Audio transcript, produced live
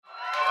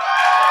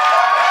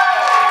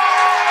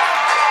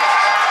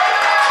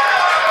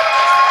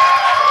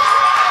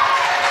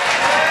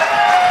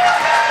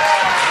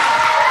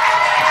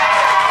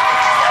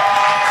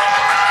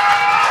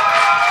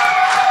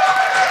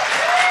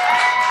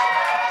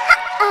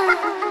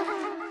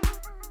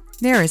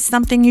There is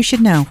something you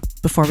should know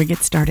before we get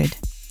started.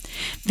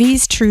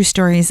 These true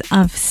stories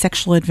of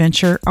sexual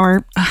adventure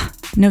are,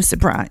 no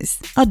surprise,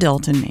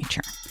 adult in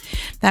nature.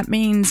 That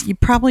means you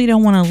probably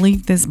don't want to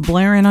leave this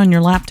blaring on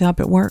your laptop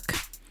at work.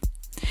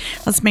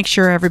 Let's make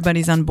sure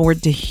everybody's on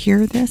board to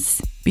hear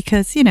this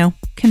because,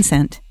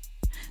 consent.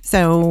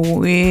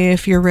 So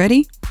if you're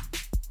ready,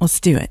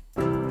 let's do it.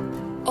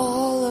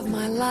 All of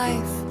my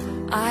life,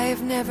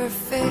 I've never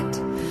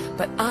fit,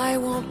 but I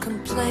won't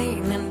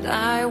complain and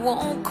I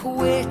won't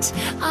quit.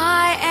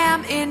 I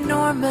am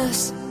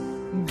enormous,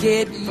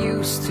 get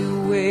used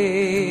to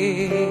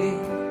it.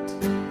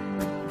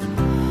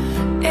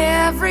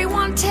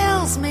 Everyone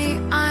tells me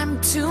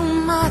I'm too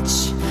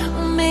much.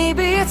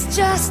 Maybe it's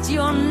just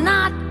you're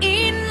not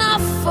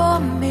enough for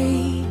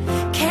me.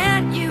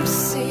 Can't you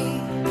see?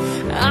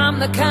 I'm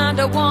the kind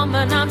of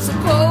woman I'm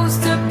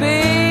supposed to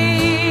be.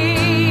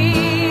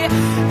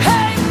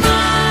 Hey,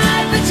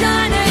 my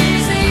vagina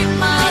is 8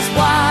 miles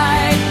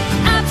wide.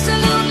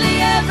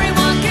 Absolutely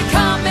everyone can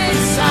come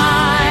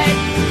inside.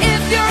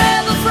 If you're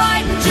ever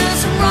frightened,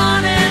 just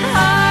run and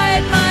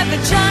hide. My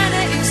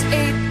vagina is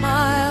 8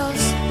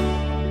 miles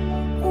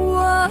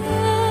wide.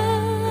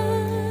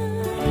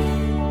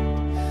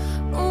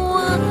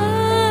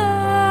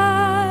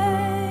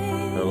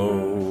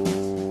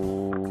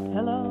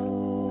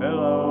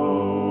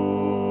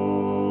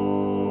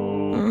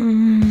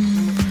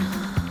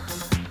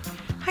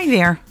 Hi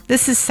there,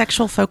 this is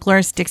sexual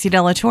folklorist Dixie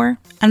Delatour,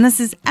 and this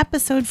is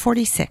episode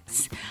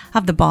 46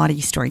 of the Body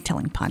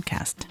Storytelling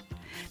Podcast.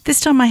 This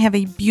time I have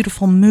a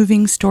beautiful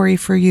moving story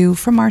for you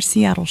from our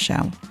Seattle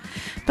show.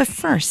 But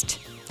first,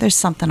 there's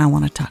something I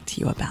want to talk to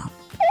you about.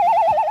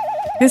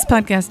 This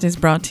podcast is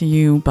brought to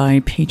you by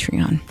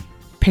Patreon.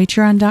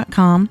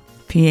 Patreon.com,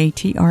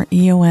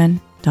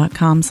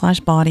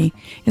 Patreon.com/body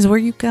is where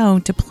you go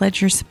to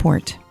pledge your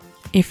support.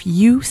 If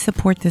you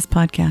support this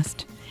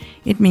podcast,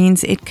 it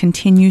means it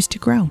continues to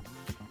grow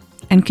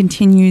and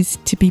continues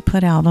to be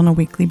put out on a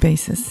weekly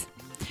basis.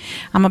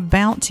 I'm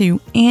about to,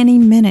 any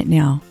minute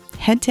now,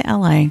 head to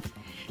LA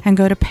and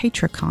go to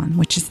PatreCon,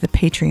 which is the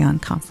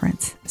Patreon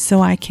conference,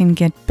 so I can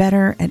get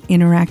better at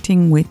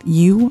interacting with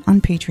you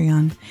on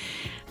Patreon,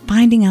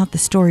 finding out the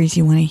stories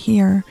you want to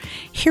hear,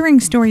 hearing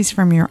stories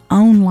from your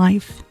own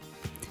life,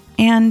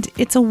 and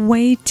it's a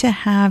way to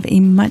have a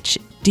much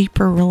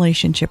deeper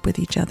relationship with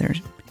each other.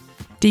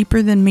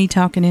 Deeper than me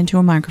talking into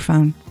a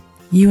microphone.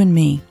 You and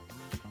me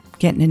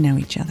getting to know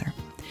each other.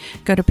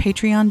 Go to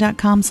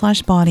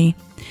patreon.com/body,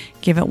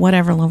 give it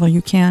whatever level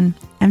you can,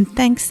 and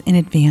thanks in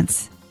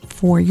advance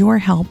for your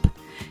help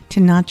to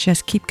not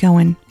just keep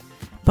going,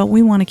 but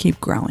we want to keep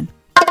growing.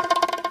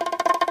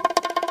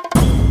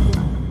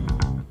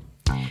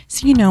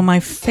 So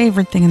my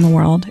favorite thing in the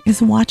world is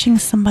watching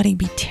somebody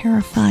be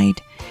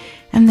terrified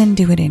and then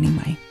do it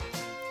anyway.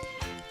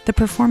 The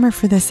performer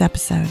for this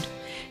episode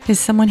is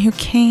someone who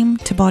came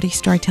to Body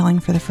Storytelling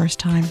for the first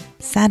time,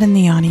 sat in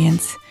the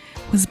audience,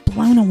 was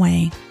blown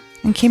away,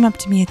 and came up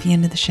to me at the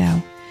end of the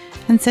show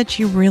and said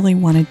she really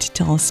wanted to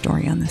tell a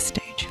story on this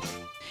stage.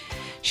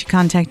 She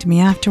contacted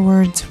me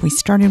afterwards, we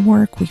started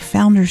work, we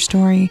found her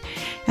story,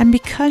 and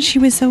because she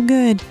was so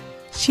good,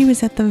 she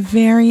was at the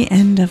very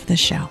end of the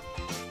show.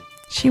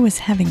 She was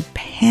having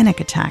panic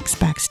attacks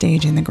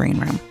backstage in the green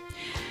room,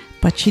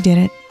 but she did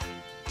it.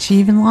 She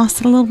even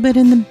lost it a little bit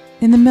in the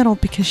middle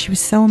because she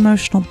was so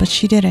emotional, but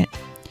she did it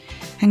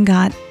and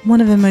got one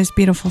of the most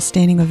beautiful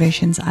standing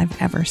ovations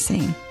I've ever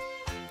seen.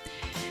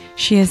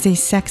 She is a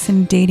sex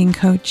and dating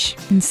coach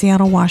in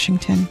Seattle,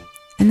 Washington,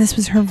 and this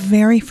was her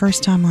very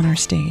first time on our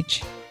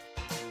stage.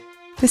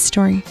 This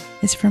story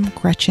is from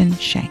Gretchen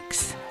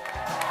Shanks.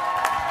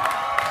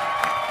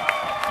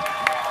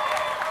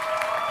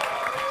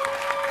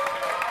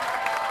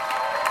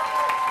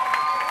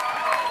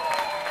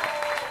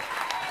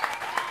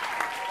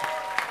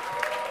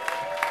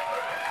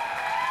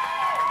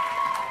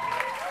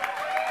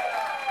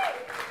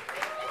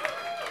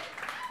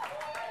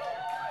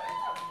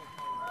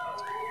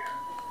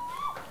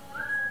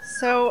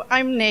 So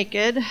I'm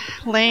naked,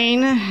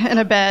 laying in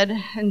a bed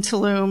in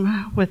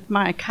Tulum with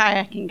my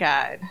kayaking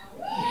guide.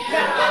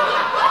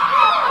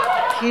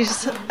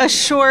 He's a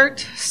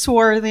short,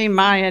 swarthy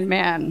Mayan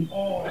man.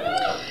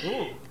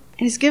 And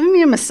he's giving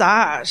me a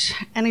massage,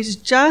 and he's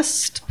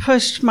just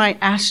pushed my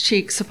ass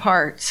cheeks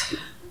apart.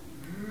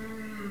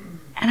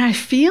 And I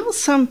feel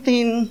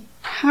something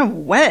kind of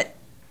wet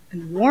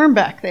and warm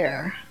back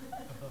there.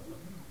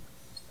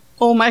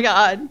 Oh my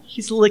God,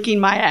 he's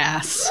licking my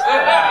ass.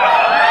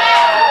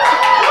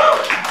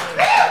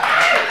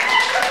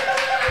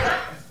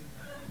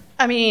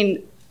 I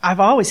mean, I've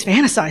always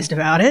fantasized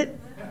about it,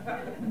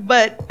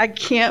 but I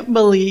can't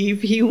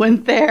believe he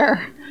went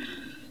there.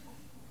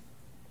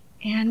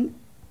 And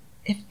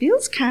it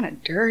feels kind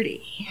of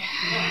dirty.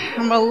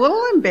 I'm a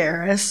little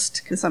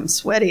embarrassed because I'm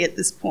sweaty at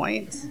this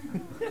point,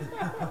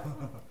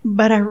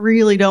 but I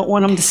really don't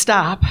want him to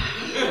stop.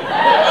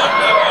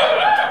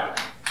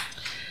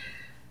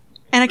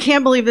 And I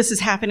can't believe this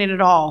is happening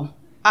at all.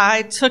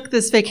 I took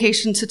this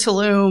vacation to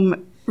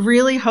Tulum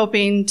really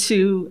hoping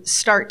to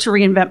start to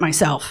reinvent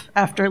myself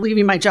after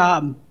leaving my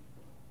job.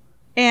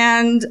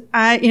 And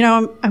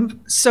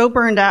I'm so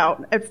burned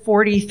out at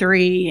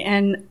 43.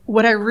 And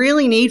what I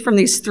really need from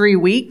these 3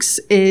 weeks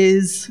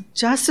is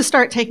just to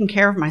start taking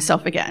care of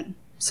myself again.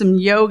 Some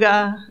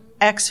yoga,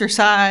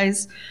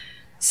 exercise,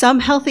 some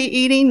healthy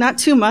eating, not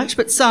too much,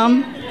 but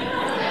some.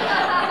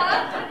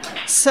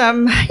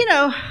 Some,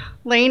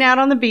 laying out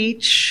on the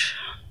beach.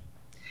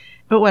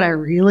 But what I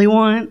really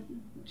want,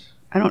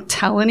 I don't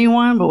tell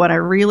anyone, but what I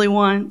really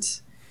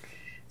want,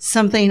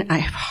 something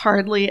I've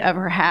hardly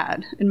ever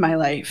had in my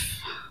life.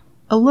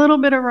 A little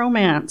bit of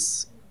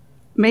romance,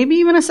 maybe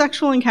even a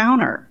sexual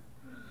encounter.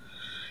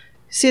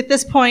 See, at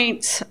this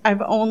point,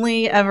 I've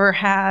only ever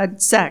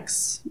had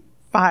sex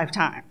 5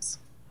 times.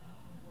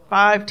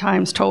 5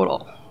 times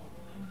total.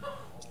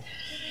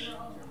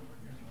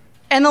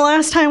 And the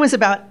last time was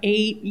about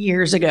 8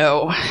 years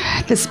ago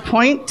at this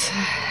point.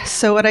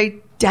 So what I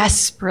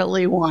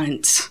desperately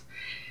want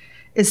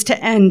is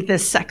to end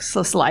this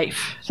sexless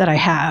life that I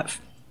have.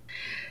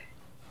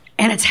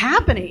 And it's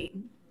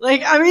happening.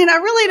 I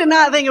really did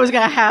not think it was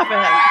going to happen.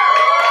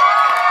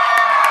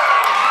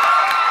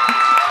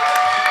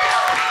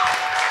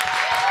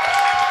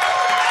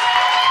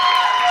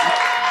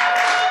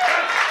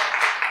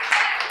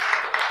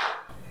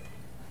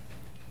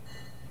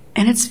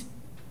 And it's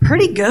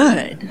pretty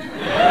good.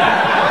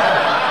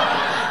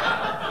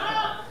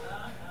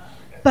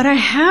 But I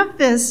have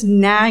this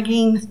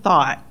nagging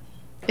thought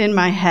in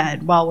my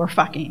head while we're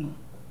fucking.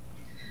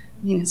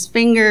 His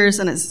fingers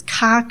and his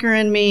cock are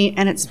in me,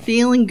 and it's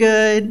feeling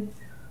good,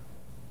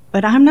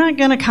 but I'm not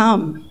gonna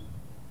come.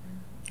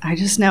 I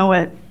just know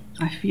it.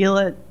 I feel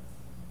it.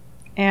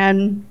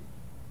 And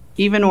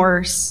even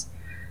worse,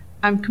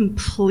 I'm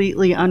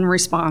completely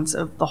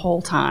unresponsive the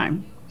whole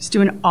time. He's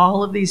doing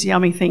all of these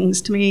yummy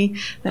things to me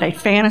that I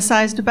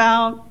fantasized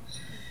about,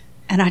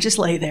 and I just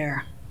lay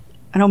there.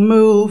 I don't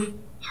move,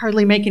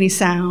 hardly make any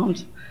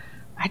sound.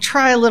 I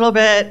try a little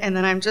bit, and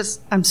then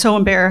I'm so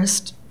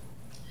embarrassed.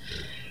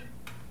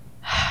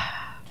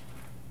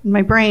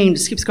 My brain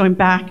just keeps going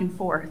back and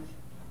forth.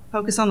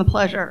 Focus on the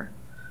pleasure.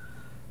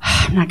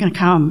 I'm not going to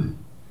come.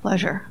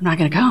 Pleasure. I'm not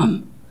going to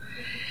come.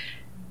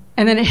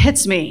 And then it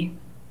hits me.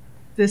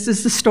 This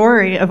is the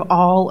story of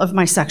all of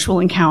my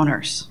sexual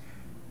encounters.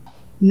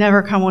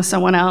 Never come with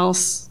someone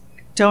else.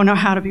 Don't know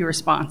how to be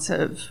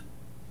responsive.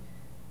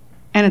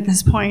 And at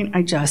this point,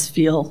 I just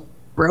feel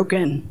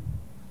broken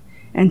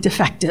and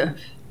defective.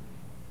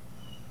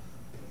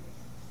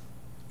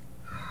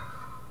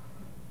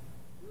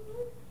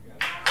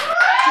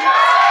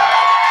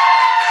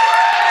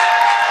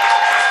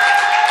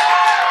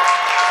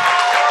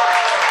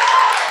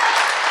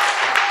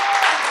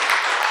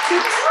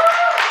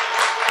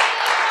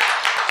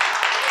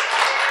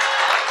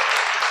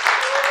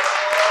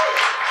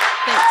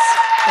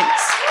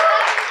 Thanks.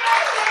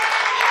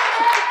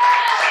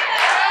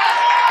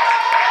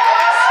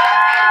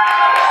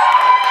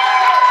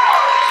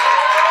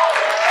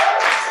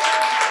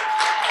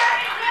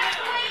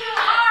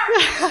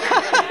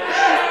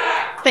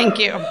 Thank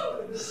you.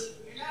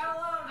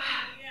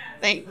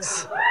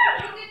 Thanks.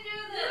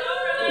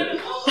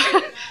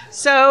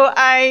 So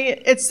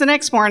it's the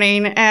next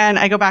morning, and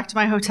I go back to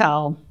my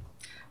hotel,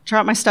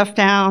 drop my stuff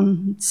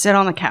down, sit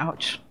on the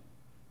couch,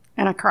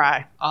 and I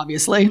cry,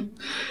 obviously.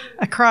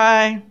 I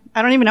cry.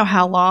 I don't even know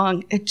how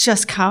long. It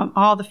just comes,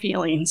 all the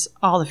feelings.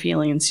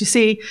 You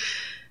see,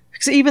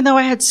 because even though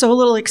I had so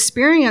little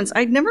experience,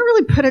 I'd never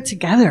really put it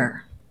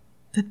together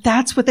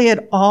that's what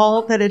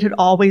that it had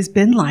always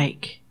been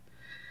like.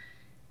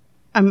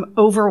 I'm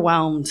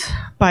overwhelmed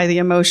by the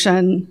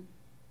emotion,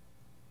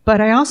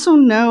 but I also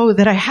know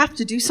that I have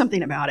to do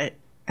something about it,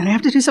 and I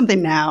have to do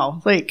something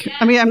now.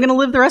 I'm going to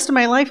live the rest of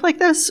my life like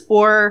this,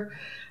 or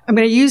I'm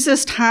going to use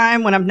this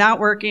time when I'm not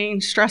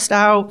working, stressed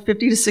out,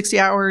 50 to 60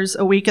 hours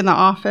a week in the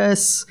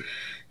office,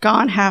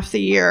 gone half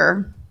the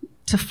year,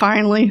 to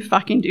finally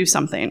fucking do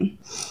something.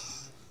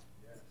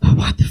 But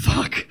what the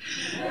fuck?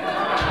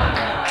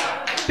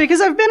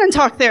 Because I've been in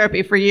talk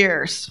therapy for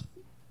years,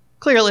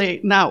 clearly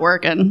not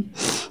working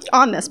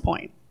on this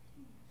point.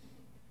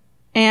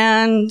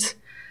 And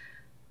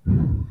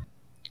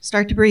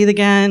start to breathe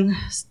again,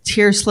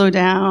 tears slow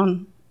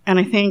down, and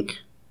I think,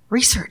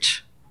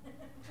 research.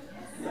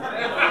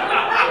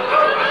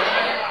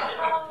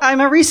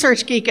 I'm a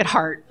research geek at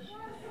heart.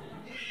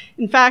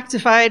 In fact,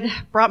 if I'd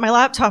brought my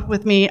laptop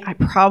with me, I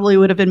probably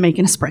would have been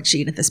making a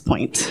spreadsheet at this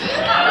point.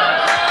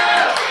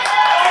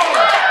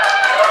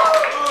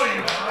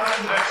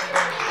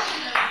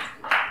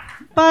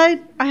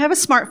 But I have a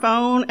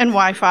smartphone and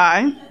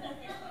Wi-Fi,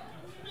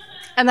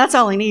 and that's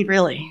all I need,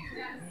 really.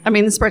 I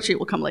mean, the spreadsheet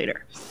will come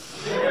later.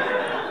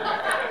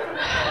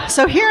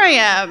 So here I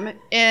am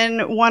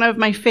in one of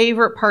my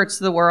favorite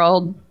parts of the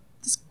world,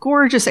 this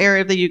gorgeous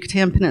area of the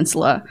Yucatan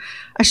Peninsula.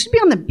 I should be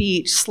on the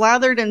beach,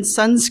 slathered in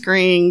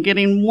sunscreen,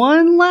 getting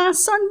one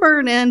last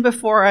sunburn in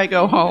before I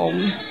go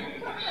home.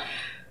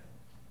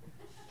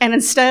 And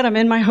instead, I'm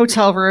in my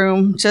hotel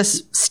room,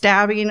 just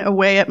stabbing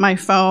away at my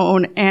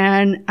phone,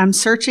 and I'm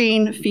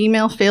searching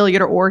female failure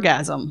to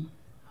orgasm.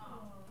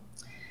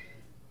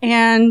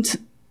 And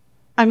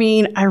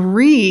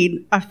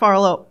I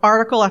follow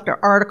article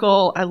after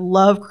article. I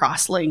love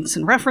cross-links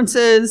and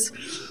references.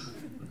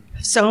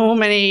 So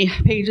many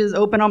pages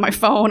open on my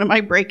phone. It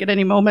might break at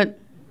any moment.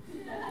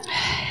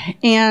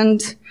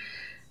 And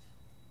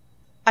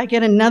I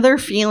get another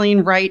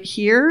feeling right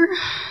here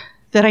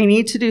that I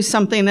need to do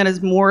something that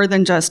is more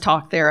than just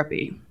talk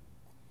therapy.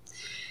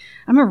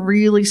 I'm a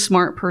really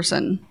smart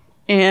person.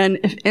 And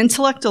if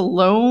intellect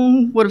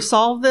alone would have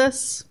solved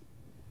this,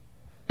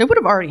 it would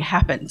have already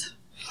happened.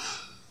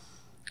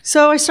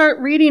 So I start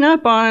reading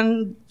up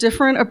on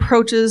different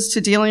approaches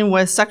to dealing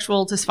with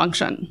sexual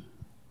dysfunction.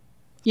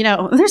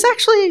 There's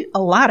actually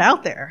a lot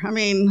out there.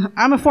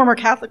 I'm a former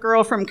Catholic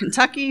girl from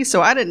Kentucky,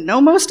 so I didn't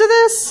know most of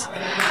this.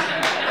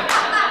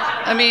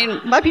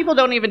 My people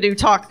don't even do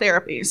talk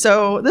therapy.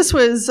 So this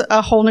was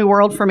a whole new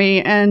world for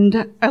me.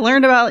 And I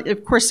learned about,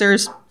 of course,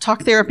 there's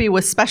talk therapy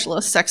with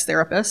specialists, sex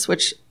therapists,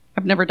 which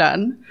I've never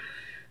done.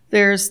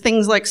 There's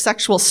things like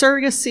sexual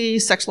surrogacy,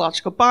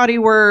 sexological body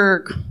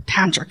work,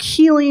 tantric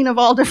healing of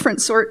all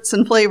different sorts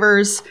and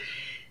flavors.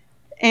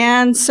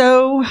 And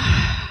so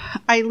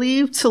I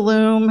leave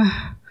Tulum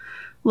a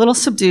little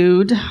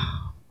subdued,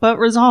 but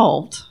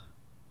resolved.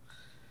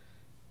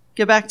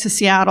 Get back to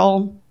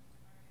Seattle,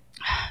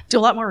 do a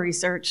lot more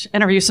research,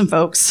 interview some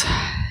folks.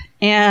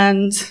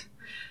 And,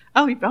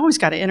 you've always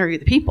got to interview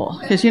the people,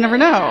 because you never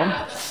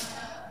know.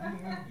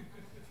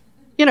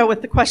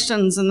 With the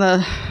questions in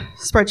the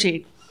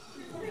spreadsheet.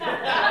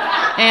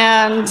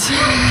 And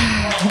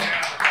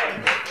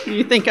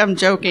you think I'm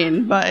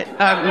joking, but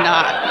I'm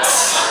not.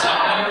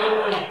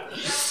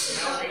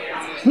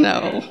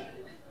 No.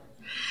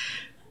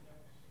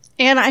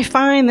 And I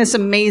find this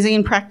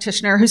amazing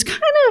practitioner who's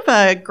kind of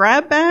a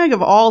grab bag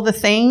of all the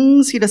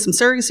things. He does some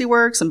surrogacy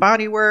work, some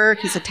body work.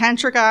 He's a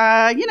tantra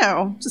guy,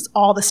 just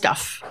all the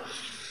stuff.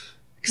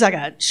 Because I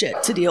got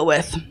shit to deal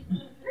with.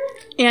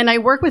 And I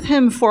work with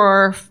him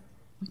for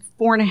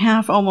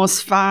 4.5,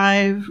 almost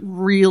 5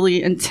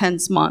 really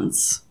intense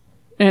months.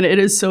 And it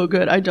is so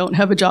good. I don't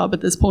have a job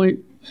at this point.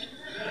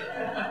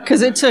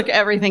 Because it took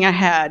everything I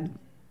had.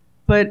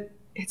 But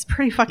it's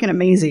pretty fucking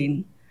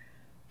amazing.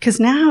 Because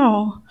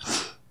now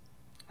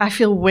I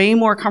feel way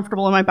more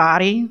comfortable in my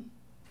body.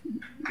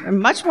 I'm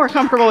much more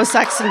comfortable with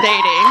sex and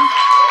dating.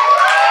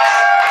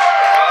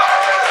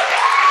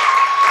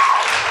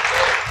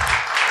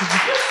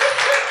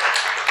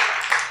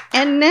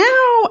 And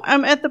now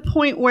I'm at the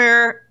point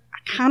where I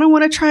kind of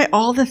want to try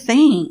all the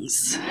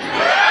things.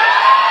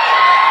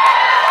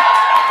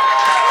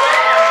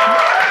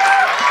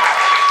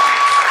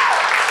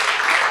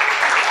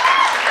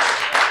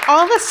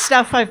 All the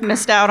stuff I've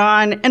missed out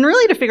on, and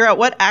really to figure out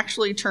what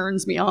actually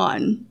turns me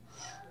on.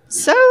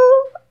 So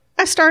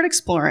I start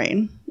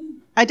exploring.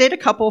 I date a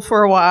couple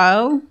for a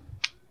while.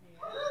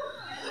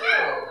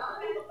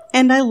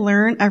 And I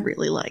learned I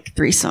really like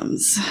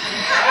threesomes.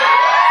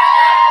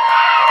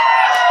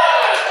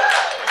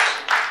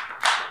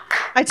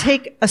 I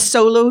take a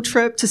solo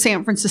trip to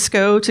San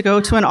Francisco to go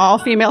to an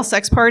all-female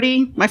sex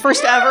party. My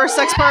first ever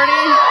sex party.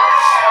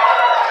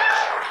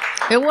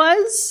 It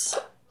was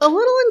a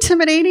little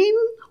intimidating,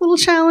 a little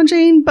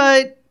challenging,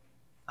 but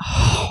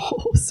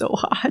so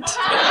hot.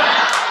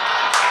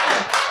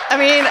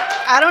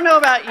 I don't know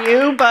about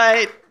you,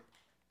 but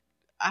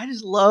I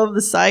just love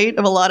the sight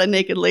of a lot of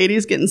naked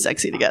ladies getting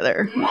sexy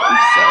together.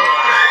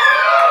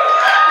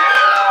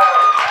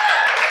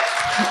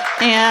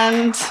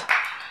 And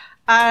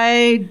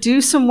I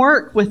do some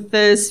work with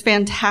this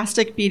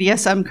fantastic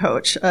BDSM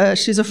coach.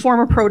 She's a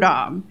former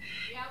pro-dom.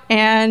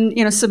 And,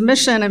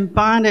 submission and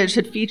bondage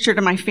had featured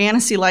in my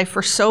fantasy life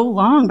for so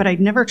long, but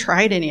I'd never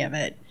tried any of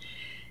it.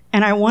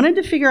 And I wanted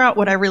to figure out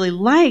what I really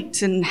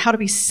liked and how to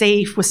be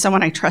safe with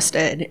someone I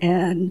trusted.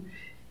 And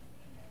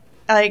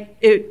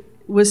it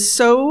was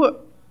so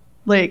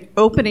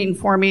opening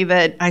for me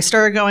that I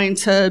started going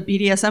to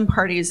BDSM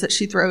parties that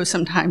she throws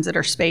sometimes at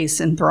her space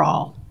in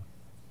Thrall.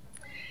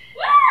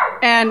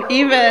 And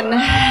even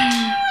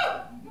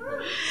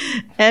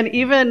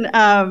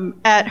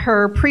at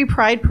her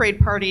pre-Pride Parade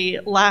party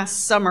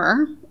last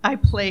summer, I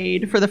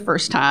played for the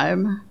first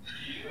time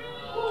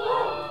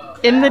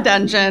in the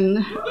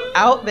dungeon,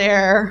 out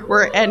there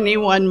where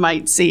anyone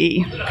might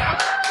see.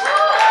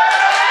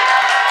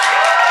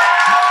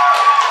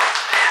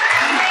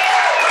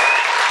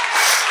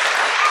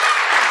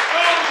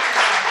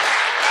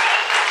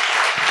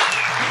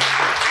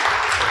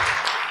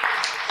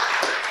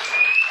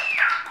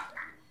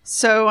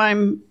 So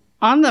I'm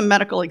on the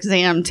medical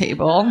exam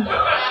table.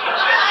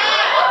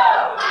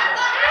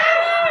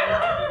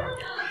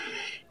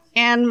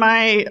 And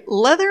my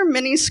leather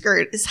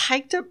miniskirt is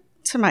hiked up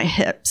to my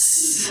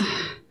hips.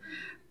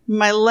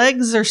 My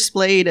legs are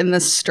splayed in the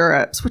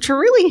stirrups, which are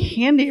really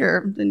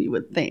handier than you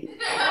would think.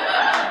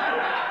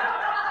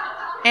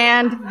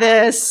 And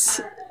this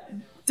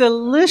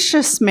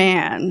delicious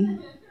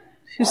man,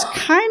 who's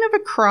kind of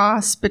a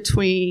cross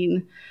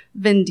between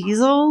Vin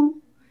Diesel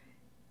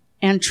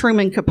and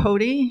Truman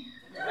Capote, is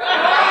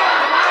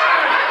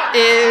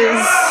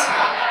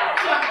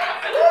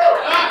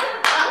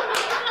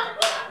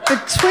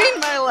between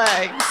my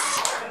legs.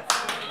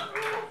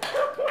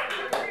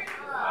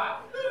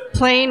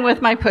 playing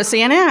with my pussy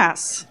and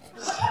ass.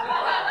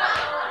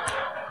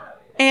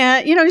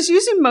 And, he's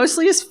using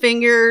mostly his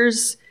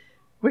fingers,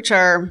 which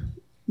are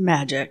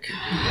magic.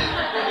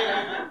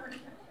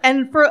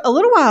 And for a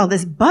little while,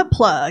 this butt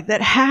plug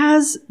that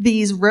has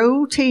these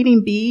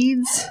rotating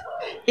beads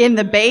in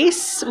the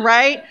base,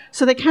 right?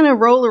 So they kind of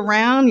roll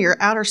around your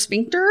outer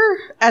sphincter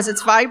as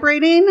it's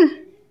vibrating.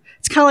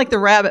 It's kind of like the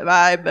rabbit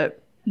vibe,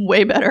 but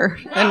way better,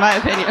 in my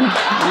opinion.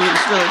 You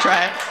should really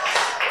try it.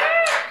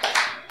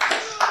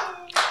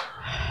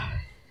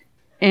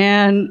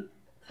 And,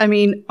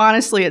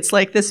 honestly, it's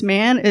like this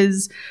man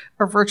is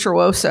a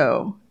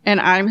virtuoso, and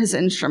I'm his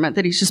instrument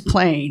that he's just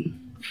playing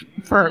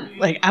for,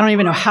 I don't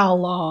even know how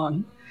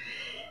long.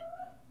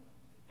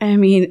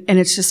 And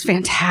it's just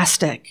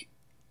fantastic.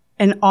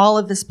 And all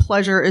of this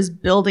pleasure is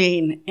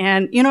building.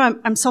 And,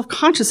 I'm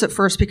self-conscious at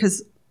first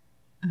because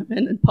I'm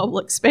in a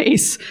public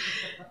space.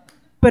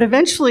 But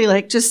eventually,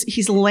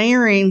 he's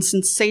layering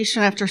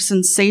sensation after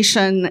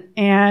sensation,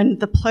 and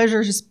the pleasure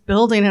is just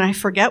building, and I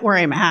forget where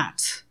I'm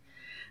at.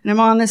 And I'm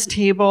on this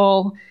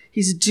table.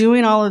 He's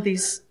doing all of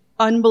these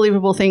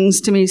unbelievable things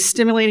to me,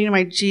 stimulating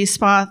my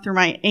G-spot through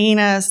my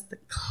anus. The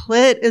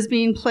clit is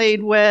being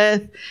played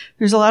with.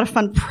 There's a lot of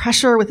fun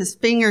pressure with his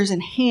fingers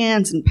and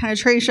hands and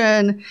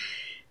penetration.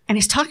 And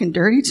he's talking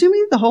dirty to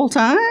me the whole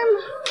time.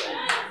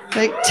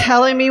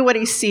 Telling me what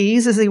he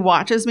sees as he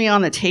watches me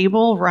on the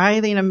table,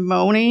 writhing and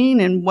moaning,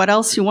 and what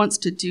else he wants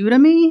to do to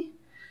me.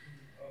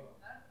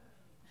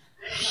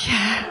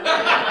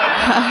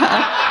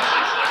 Yeah.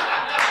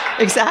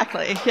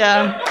 Exactly,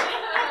 yeah.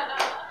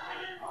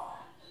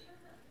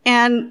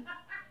 And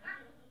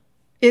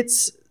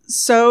it's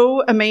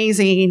so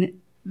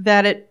amazing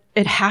that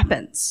it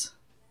happens.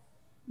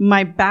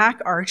 My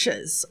back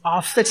arches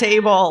off the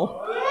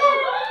table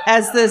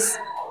as this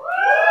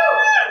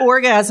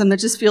orgasm that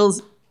just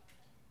feels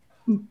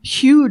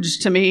huge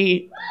to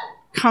me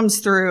comes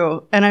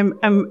through, and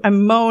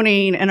I'm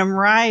moaning and I'm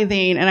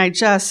writhing, and I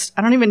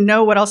don't even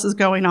know what else is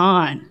going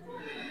on.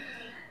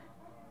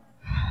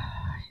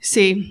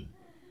 See,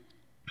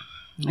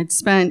 I'd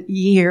spent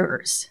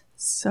years,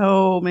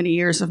 so many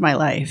years of my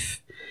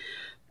life,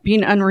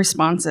 being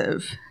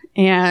unresponsive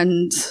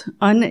and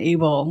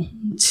unable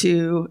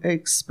to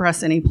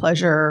express any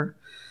pleasure,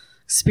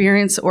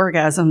 experience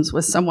orgasms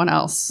with someone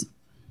else.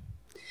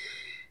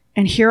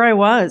 And here I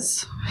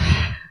was.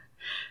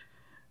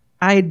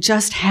 I had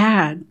just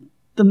had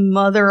the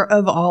mother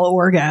of all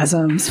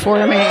orgasms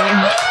for me.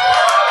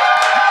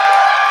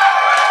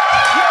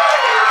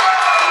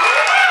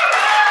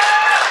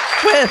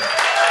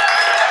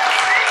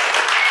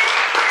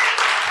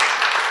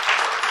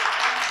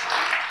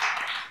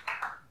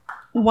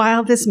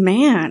 While this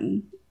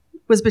man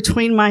was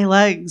between my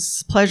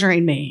legs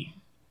pleasuring me.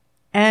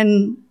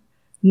 And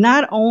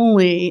not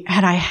only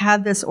had I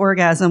had this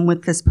orgasm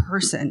with this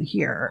person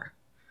here,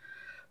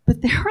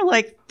 but there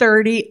were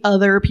 30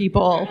 other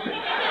people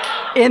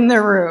in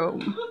the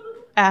room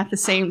at the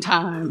same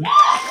time.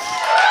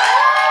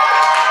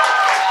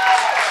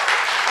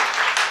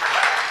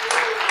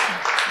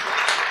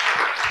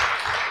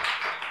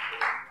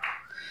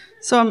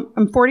 So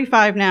I'm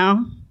 45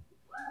 now.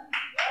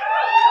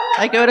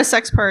 I go to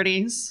sex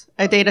parties.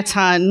 I date a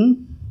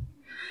ton.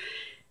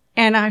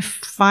 And I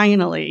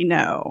finally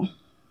know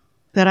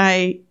that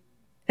I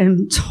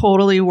am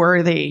totally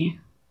worthy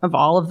of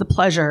all of the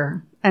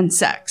pleasure and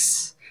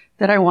sex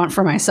that I want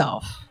for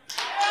myself.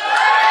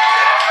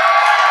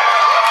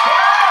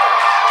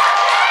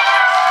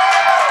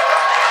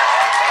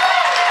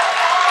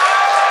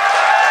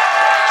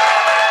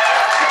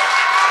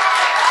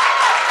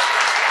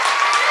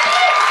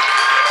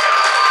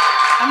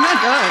 I'm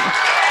not done.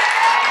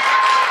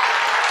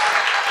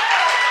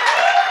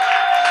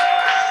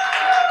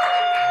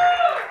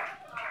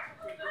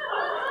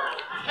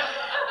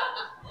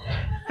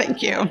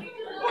 Thank you.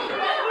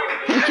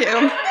 Thank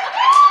you.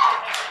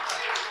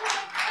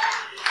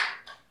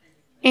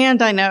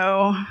 And I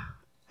know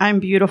I'm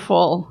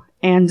beautiful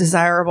and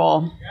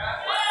desirable.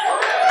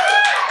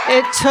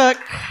 It took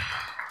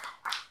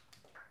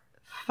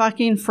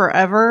fucking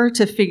forever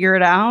to figure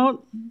it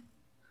out.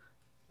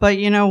 But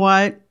you know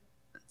what?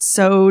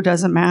 So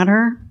doesn't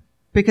matter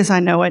because I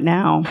know it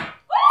now.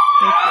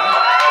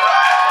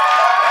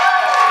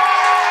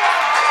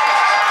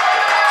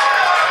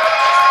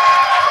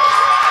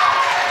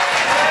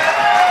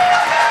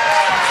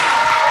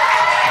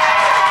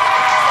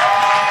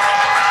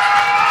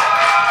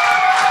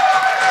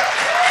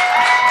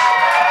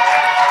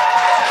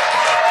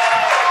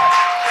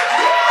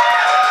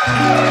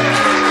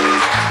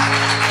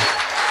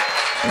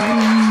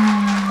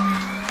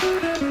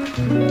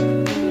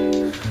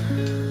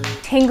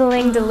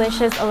 Tingling,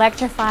 delicious,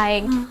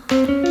 electrifying,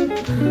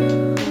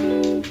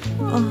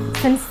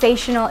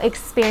 sensational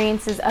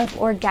experiences of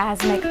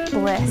orgasmic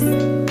bliss.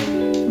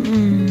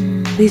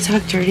 Will you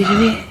talk dirty to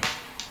me?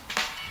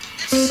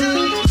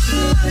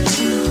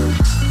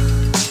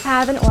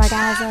 Have an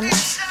orgasm.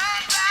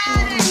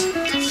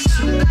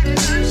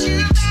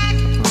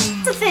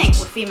 It's a thing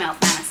with female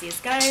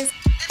fantasies, guys.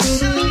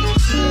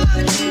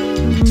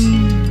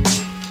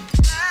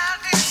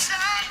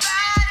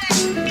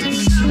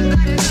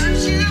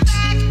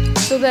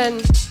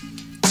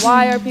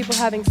 Why are people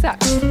having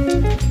sex?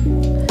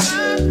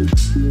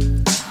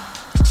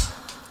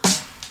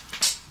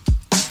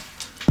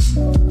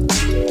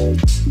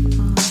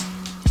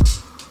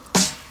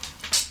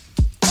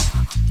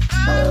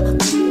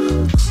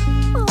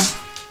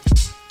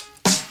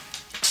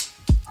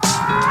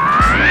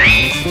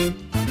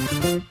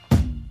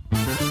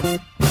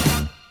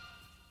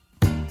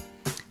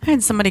 I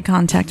had somebody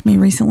contact me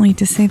recently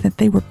to say that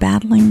they were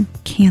battling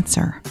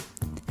cancer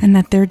and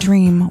that their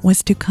dream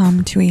was to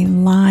come to a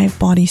live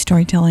body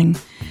storytelling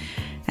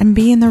and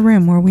be in the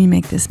room where we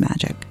make this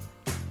magic.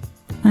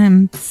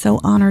 I'm so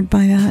honored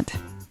by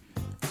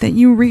that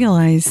you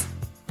realize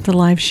the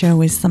live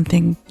show is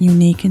something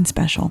unique and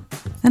special.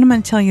 And I'm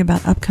going to tell you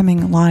about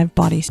upcoming live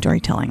body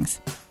storytellings.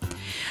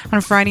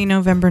 On Friday,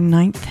 November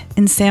 9th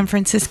in San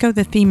Francisco,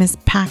 the theme is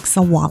Packs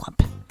a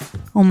Wallop.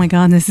 Oh my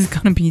God, this is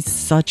going to be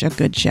such a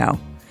good show.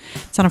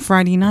 It's on a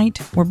Friday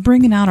night. We're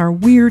bringing out our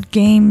weird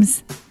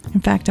games. In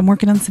fact, I'm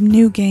working on some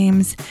new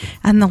games,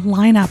 and the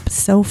lineup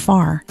so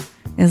far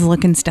is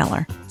looking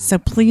stellar. So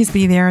please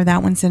be there.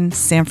 That one's in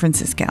San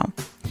Francisco.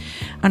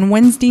 On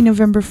Wednesday,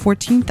 November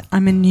 14th,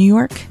 I'm in New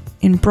York,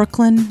 in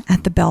Brooklyn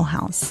at the Bell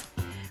House.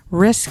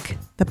 Risk,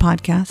 the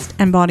podcast,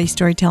 and Body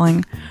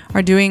Storytelling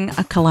are doing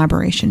a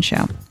collaboration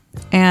show.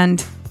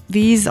 And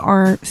these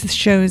are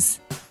shows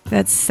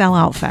that sell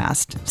out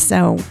fast.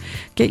 So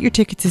get your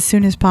tickets as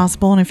soon as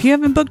possible. And if you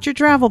haven't booked your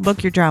travel,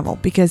 book your travel,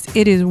 because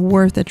it is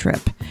worth a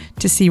trip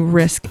to see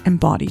Risk and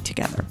Body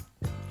together.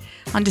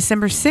 On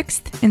December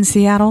 6th in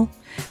Seattle,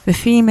 the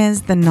theme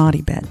is the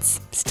Naughty Bits.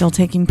 Still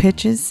taking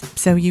pitches,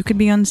 so you could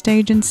be on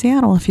stage in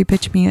Seattle if you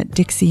pitch me at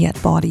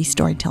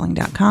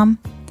dixie@bodystorytelling.com.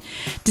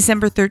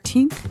 December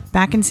 13th,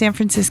 back in San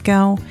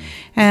Francisco,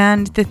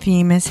 and the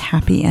theme is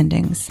Happy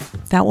Endings.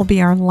 That will be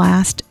our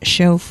last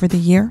show for the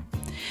year.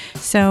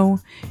 So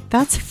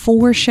that's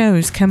 4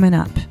 shows coming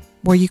up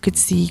where you could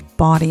see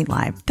Body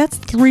live. That's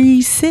 3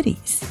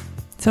 cities.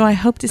 So I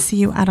hope to see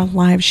you at a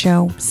live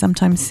show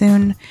sometime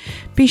soon.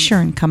 Be sure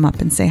and come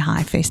up and say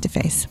hi face to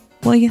face,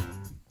 will you?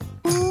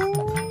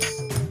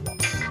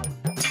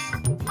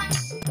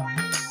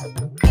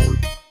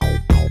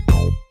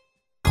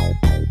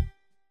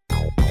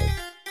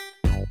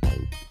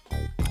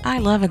 I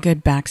love a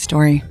good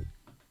backstory.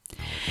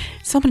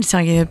 So I'm going to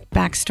tell you a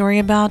backstory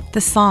about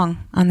the song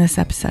on this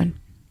episode.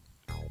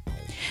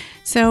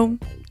 So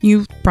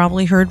you've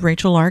probably heard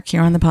Rachel Lark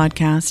here on the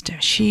podcast.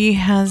 She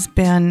has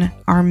been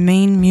our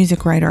main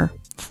music writer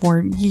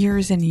for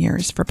years and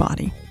years for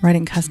Body,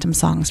 writing custom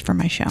songs for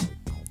my show.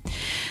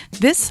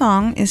 This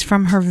song is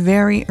from her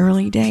very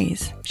early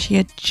days. She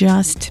had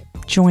just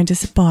joined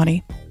us at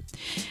Body.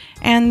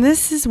 And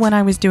this is when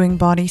I was doing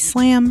Body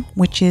Slam,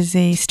 which is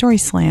a story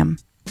slam,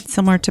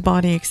 similar to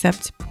Body,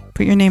 except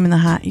put your name in the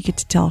hat, you get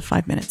to tell a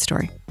 5-minute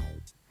story.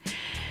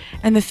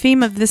 And the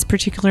theme of this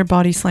particular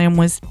Body Slam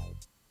was,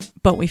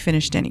 but we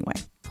finished anyway.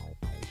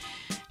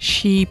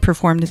 She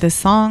performed this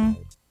song.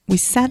 We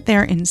sat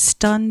there in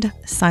stunned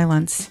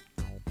silence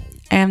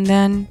and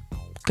then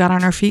got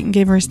on our feet and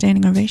gave her a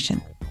standing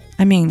ovation.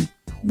 I mean,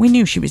 we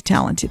knew she was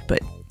talented,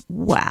 but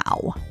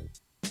wow.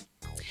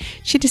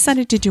 She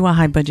decided to do a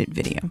high-budget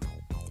video.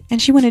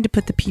 And she wanted to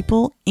put the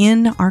people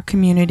in our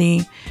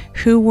community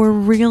who were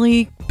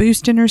really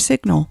boosting her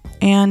signal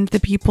and the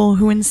people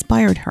who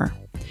inspired her.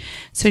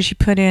 So she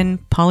put in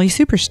Polly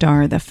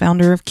Superstar, the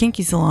founder of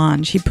Kinky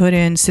Salon. She put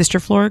in Sister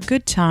Flora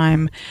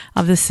Goodtime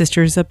of the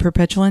Sisters of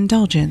Perpetual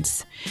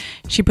Indulgence.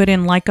 She put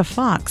in Like a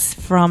Fox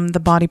from the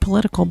Body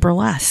Political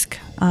Burlesque.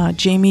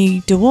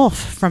 Jamie DeWolf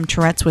from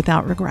Tourette's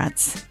Without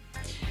Regrets.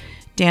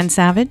 Dan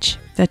Savage,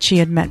 that she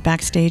had met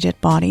backstage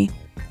at Body.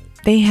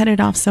 They hit it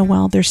off so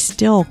well, they're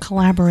still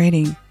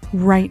collaborating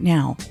right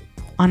now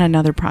on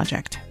another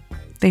project.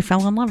 They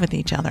fell in love with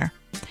each other.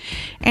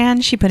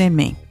 And she put in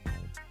me.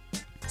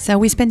 So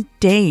we spent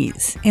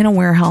days in a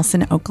warehouse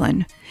in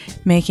Oakland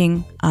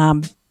making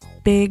a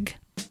big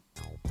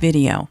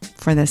video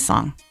for this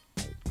song.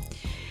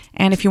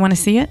 And if you want to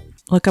see it,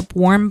 look up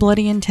Warm,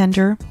 Bloody, and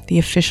Tender, the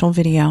official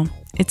video.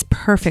 It's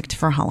perfect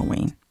for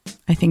Halloween.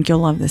 I think you'll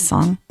love this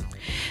song.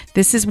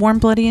 This is Warm,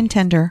 Bloody, and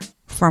Tender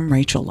from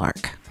Rachel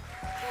Lark.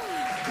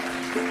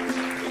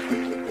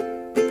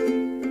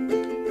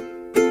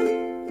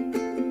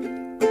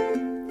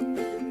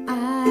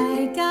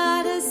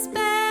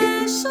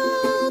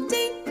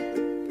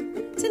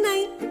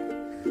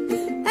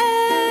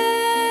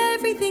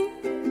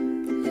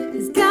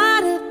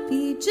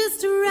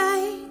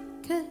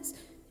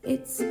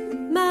 It's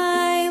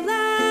my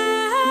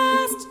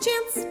last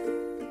chance,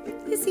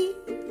 you see.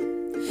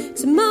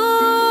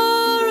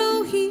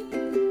 Tomorrow he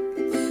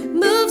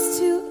moves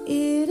to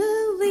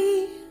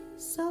Italy.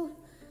 So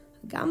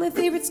I got my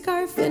favorite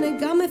scarf and I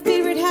got my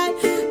favorite hat.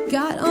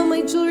 Got all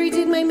my jewelry,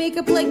 did my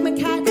makeup like my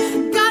cat.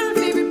 Got my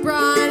favorite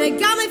bra and I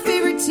got my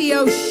favorite tee.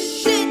 Oh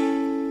shit,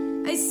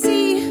 I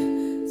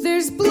see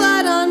there's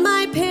blood on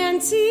my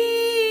panties.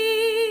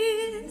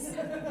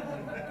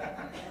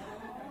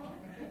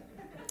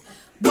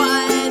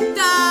 What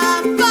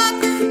the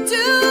fuck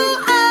do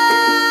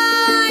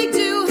I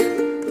do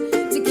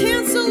to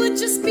cancel it?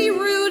 Just be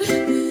rude,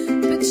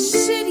 but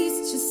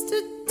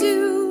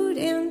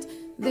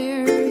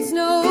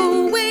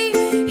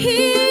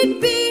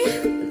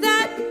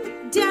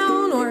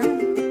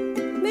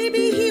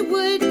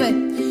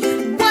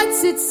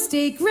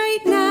steak right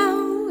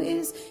now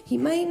is he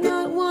might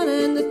not wanna.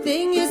 And the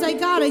thing is, I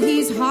gotta.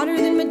 He's hotter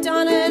than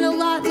Madonna and a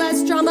lot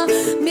less drama.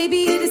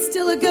 Maybe it is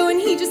still a go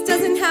and he just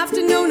doesn't have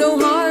to know. No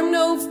harm,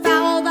 no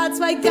foul. That's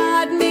why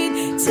God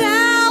made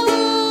towels.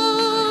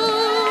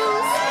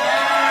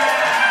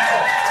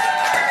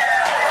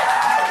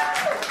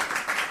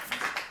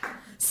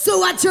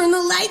 So I turned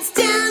the lights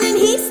down and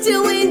he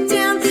still went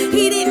down.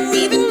 He didn't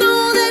even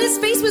know that his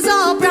face was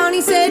all brown.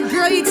 He said,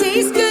 girl, you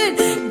taste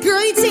good.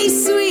 Girl, you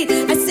taste sweet.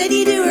 I said,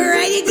 you do it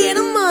right, you get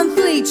a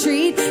monthly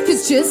treat.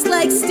 Cause just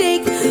like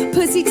steak,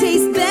 pussy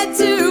tastes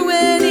better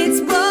when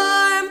it's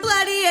warm,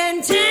 bloody,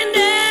 and tender.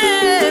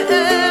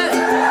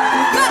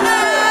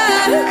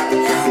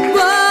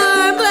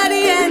 Warm,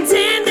 bloody, and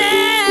tender.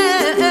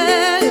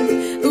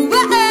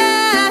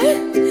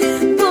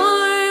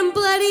 Warm,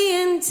 bloody,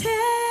 and tender.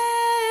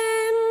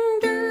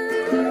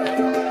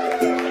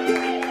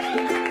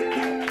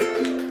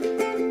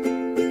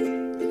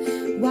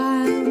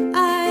 While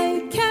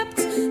I kept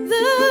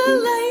the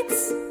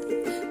lights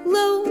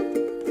low,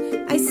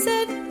 I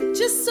said,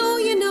 just so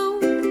you know,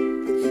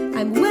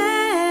 I'm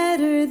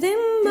wetter than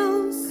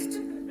most.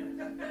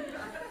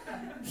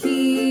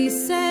 He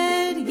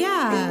said,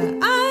 yeah,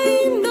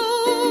 I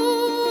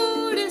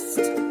noticed.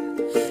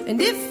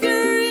 And if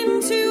you're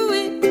into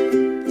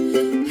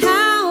it,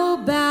 how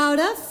about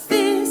a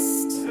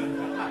fist?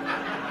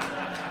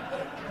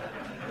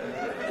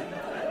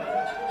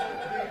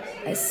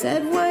 I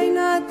said, why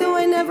not? Though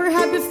I never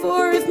had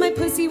before. If my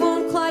pussy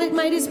won't clot, it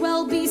might as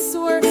well be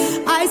sore.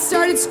 I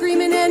started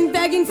screaming and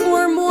begging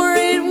for more.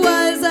 It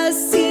was a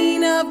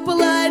scene of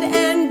blood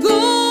and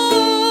gore.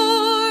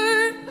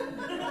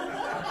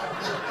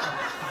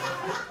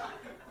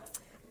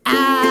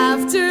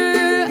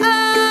 After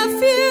a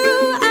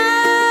few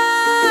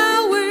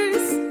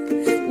hours,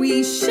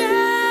 we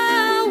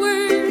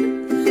showered,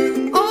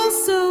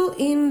 also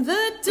in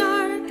the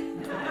dark.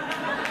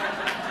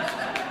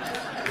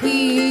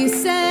 He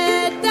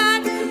said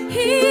that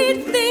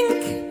he'd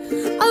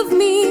think of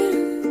me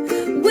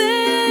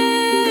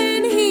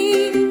when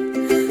he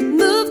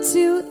moved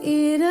to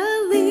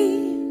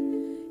Italy.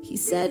 He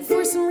said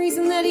for some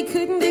reason that he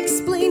couldn't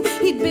explain,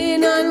 he'd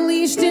been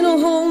unleashed in a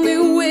whole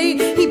new way.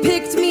 He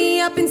picked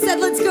me up and said,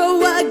 let's go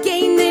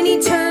again. Then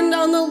he turned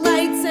on the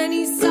lights and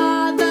he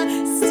saw the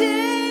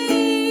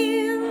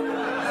stain.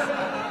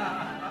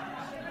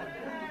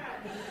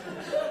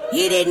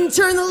 He didn't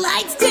turn the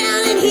lights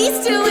down and he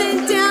still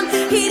went down.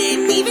 He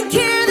didn't even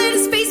care that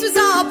his face was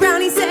all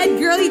brown. He said,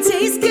 girl, you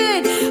taste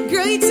good.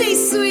 Girl, you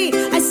taste sweet.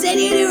 I said,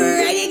 you do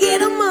it right, you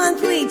get a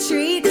monthly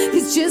treat.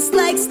 Cause just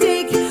like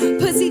steak,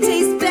 pussy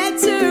tastes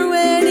better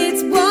when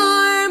it's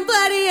warm,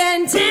 bloody,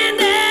 and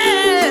tender.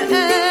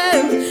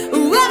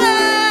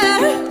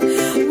 Whoa,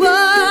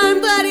 warm,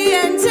 bloody,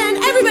 and tender.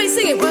 Everybody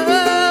sing it.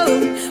 Whoa,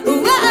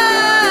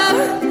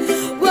 whoa,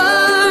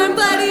 warm,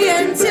 bloody,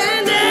 and tender.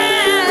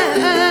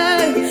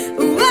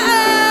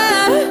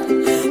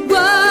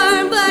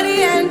 Warm,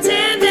 bloody, and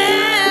tender.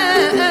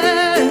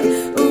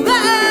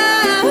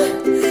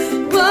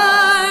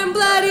 Warm,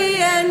 bloody,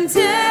 and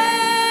tender.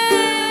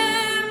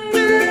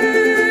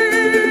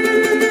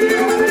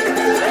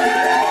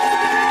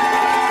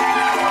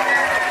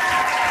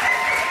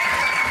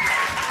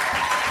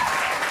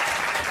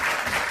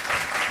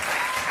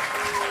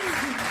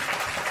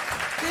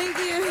 Thank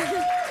you.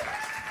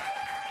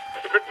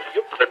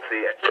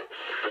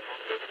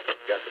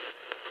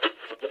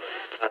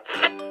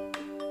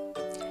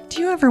 Do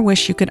you ever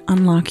wish you could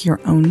unlock your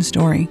own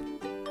story?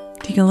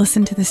 Do you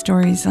listen to the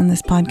stories on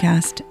this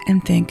podcast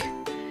and think,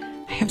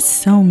 I have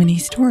so many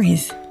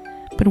stories,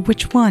 but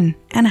which one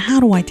and how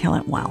do I tell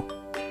it well?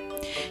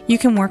 You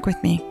can work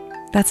with me.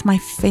 That's my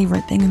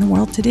favorite thing in the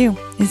world to do,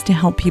 is to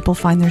help people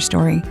find their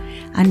story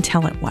and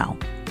tell it well.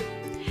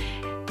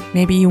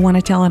 Maybe you want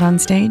to tell it on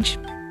stage.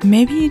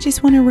 Maybe you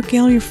just want to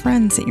regale your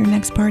friends at your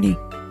next party.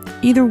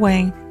 Either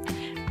way,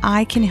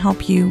 I can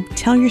help you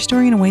tell your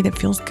story in a way that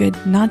feels good,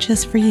 not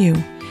just for you,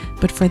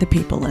 but for the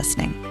people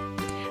listening.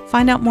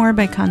 Find out more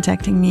by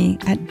contacting me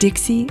at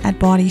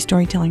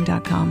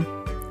dixie@bodystorytelling.com.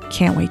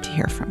 Can't wait to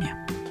hear from you.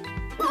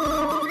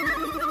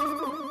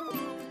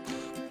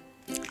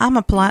 I'm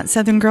a polite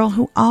Southern girl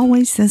who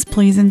always says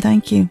please and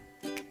thank you.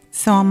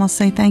 So I'm going to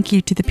say thank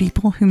you to the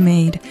people who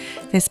made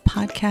this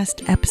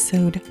podcast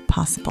episode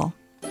possible.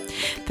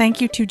 Thank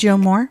you to Joe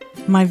Moore,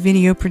 my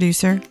video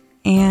producer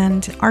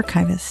and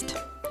archivist.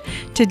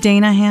 To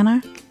Dana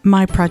Hanna,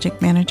 my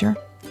project manager.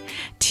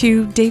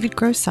 To David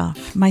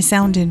Grossoff, my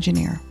sound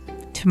engineer.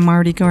 To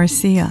Marty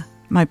Garcia,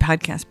 my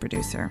podcast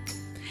producer.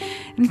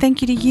 And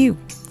thank you to you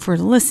for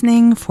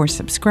listening, for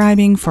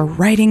subscribing, for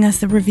writing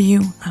us a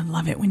review. I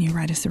love it when you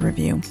write us a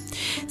review.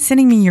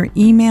 Sending me your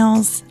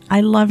emails.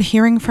 I love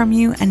hearing from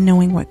you and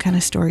knowing what kind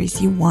of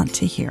stories you want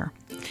to hear.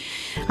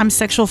 I'm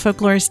sexual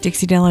folklorist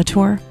Dixie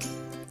Delatour,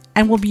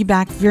 and we'll be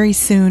back very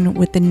soon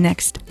with the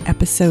next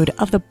episode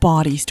of the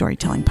Body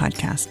Storytelling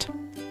Podcast.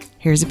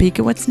 Here's a peek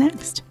at what's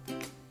next.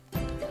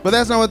 But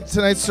that's not what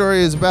tonight's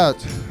story is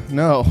about.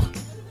 No.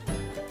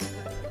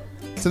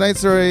 Tonight's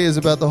story is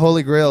about the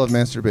holy grail of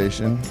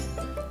masturbation.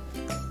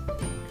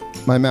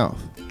 my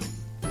mouth.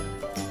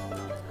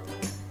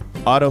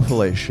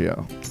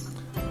 Autofellatio.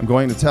 I'm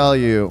going to tell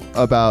you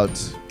about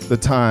the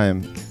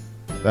time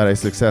that I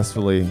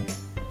successfully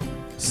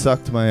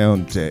sucked my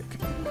own dick.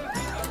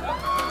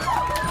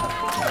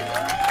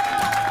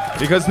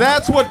 Because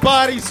that's what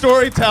body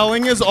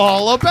storytelling is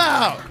all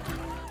about.